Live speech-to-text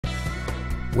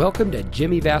Welcome to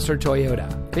Jimmy Vasser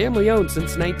Toyota, family owned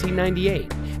since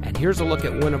 1998. And here's a look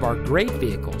at one of our great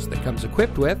vehicles that comes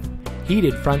equipped with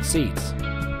heated front seats,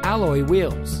 alloy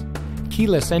wheels,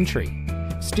 keyless entry,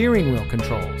 steering wheel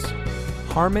controls,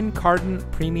 Harman Kardon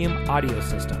premium audio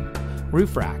system,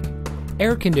 roof rack,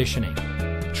 air conditioning,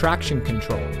 traction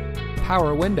control,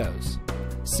 power windows,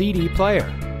 CD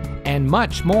player, and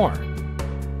much more.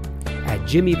 At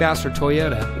Jimmy Vasser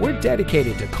Toyota, we're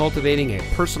dedicated to cultivating a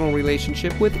personal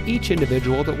relationship with each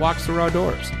individual that walks through our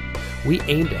doors. We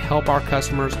aim to help our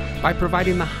customers by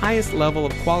providing the highest level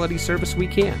of quality service we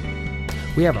can.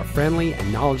 We have a friendly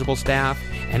and knowledgeable staff,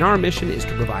 and our mission is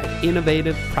to provide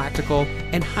innovative, practical,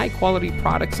 and high-quality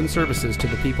products and services to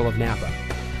the people of Napa.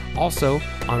 Also,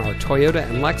 on our Toyota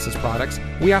and Lexus products,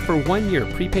 we offer 1-year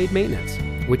prepaid maintenance,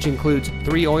 which includes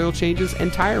 3 oil changes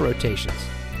and tire rotations.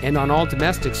 And on all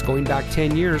domestics going back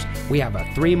 10 years, we have a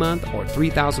 3-month or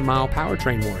 3,000-mile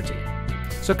powertrain warranty.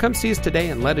 So come see us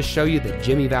today and let us show you the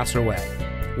Jimmy Vasser way.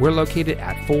 We're located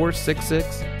at 466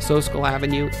 Soscol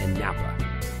Avenue in Napa.